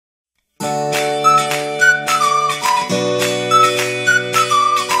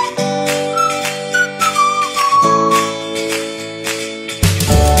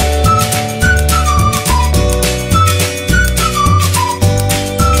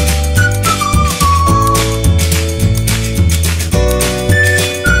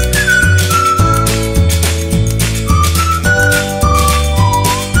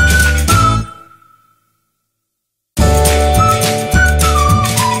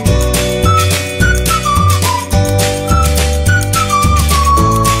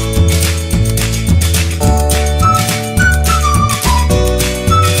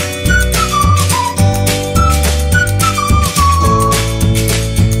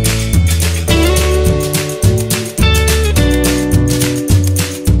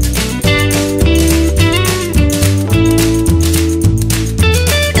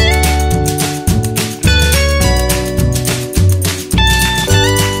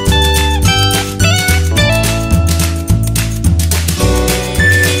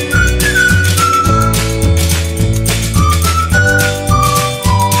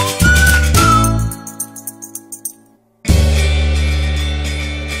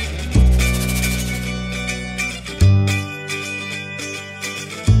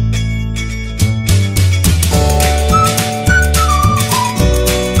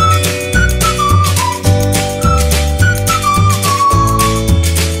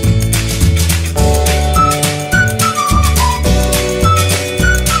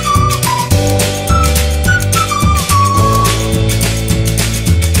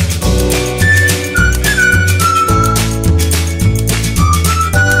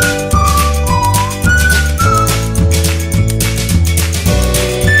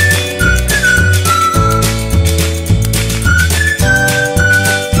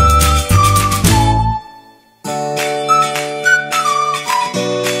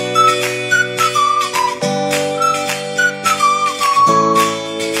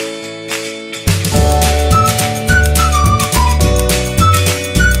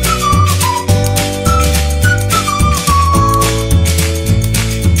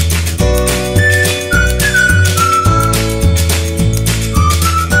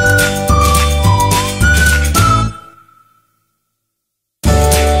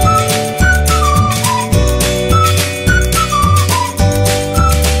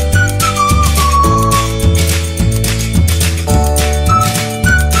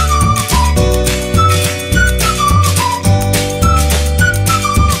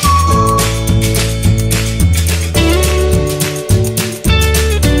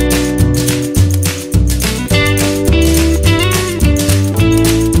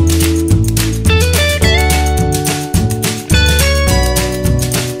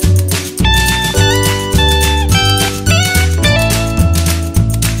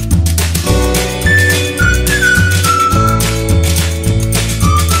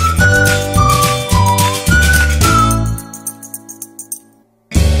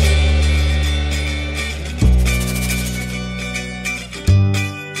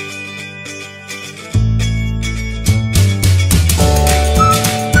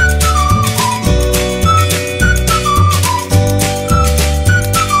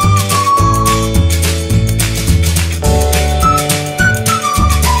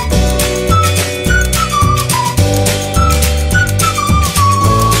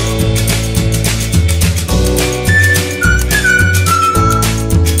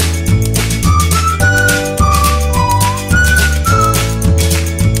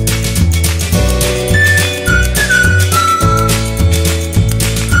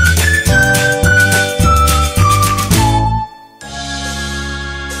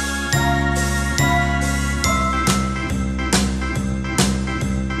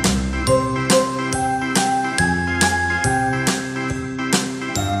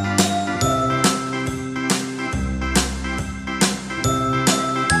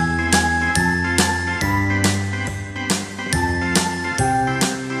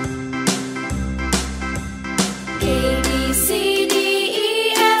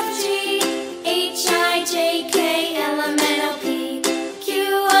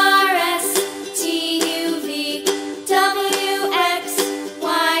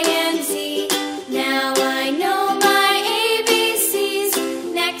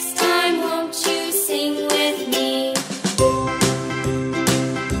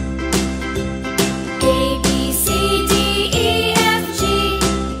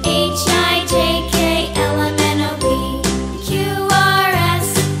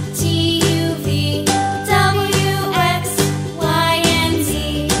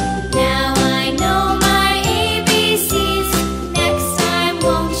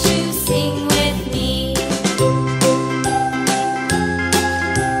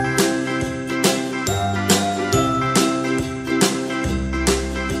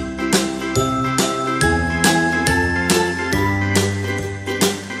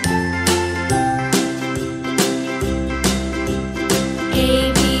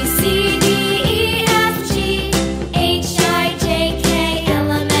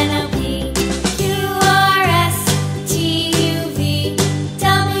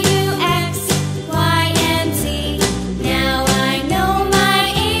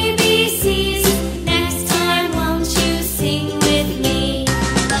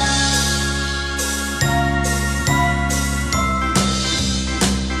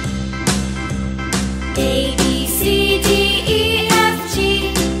A, B, C, D, E, F, G,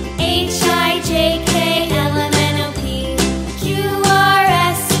 H, I, J, K, L, M, N, O, P, Q, R,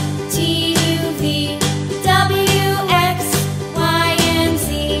 S, T, U, V, W, X, Y, and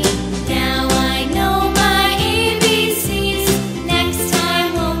Z. Now I know my ABCs. Next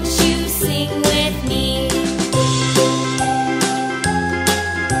time, won't you sing with me?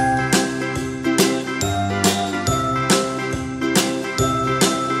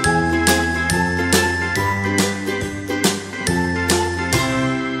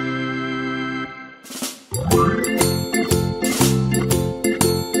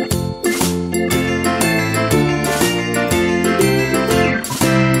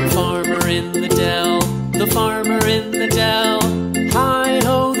 The farmer in the dell,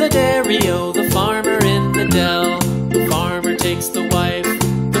 hi-ho the dairy-o, the farmer in the dell. The farmer takes the wife,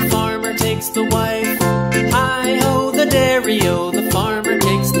 the farmer takes the wife, hi-ho the dairy-o, the farmer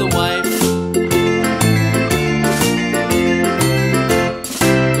takes the wife.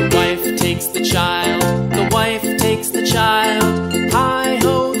 The wife takes the child, the wife takes the child,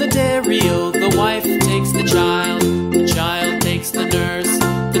 hi-ho the dairy-o, the wife takes the child. The child takes the nurse,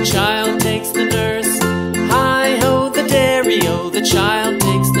 the child takes the nurse, hi-ho the dairy-o, the child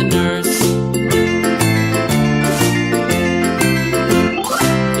takes the nurse.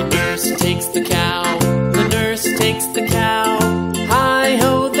 The nurse takes the cow, the nurse takes the cow,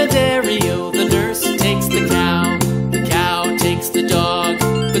 hi-ho the dairy-o, the nurse takes the cow. The cow takes the dog,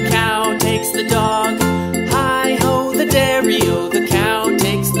 the cow takes the dog, hi-ho the dairy-o, the cow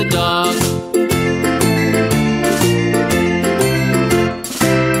takes the dog.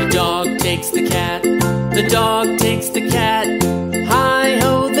 The dog takes the cat, the dog takes the cat,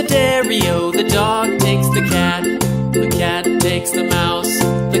 hi-ho the dairy-o, the dog takes the cat. The cat takes the mouse,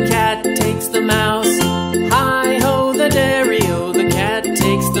 the cat takes the mouse, hi-ho the dairy-o, the cat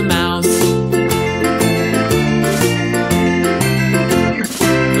takes the mouse.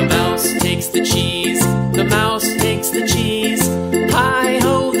 The mouse takes the cheese, the mouse takes the cheese,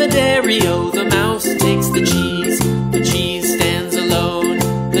 hi-ho the dairy-o, the mouse takes the cheese. The cheese stands alone,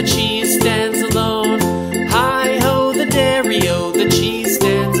 the cheese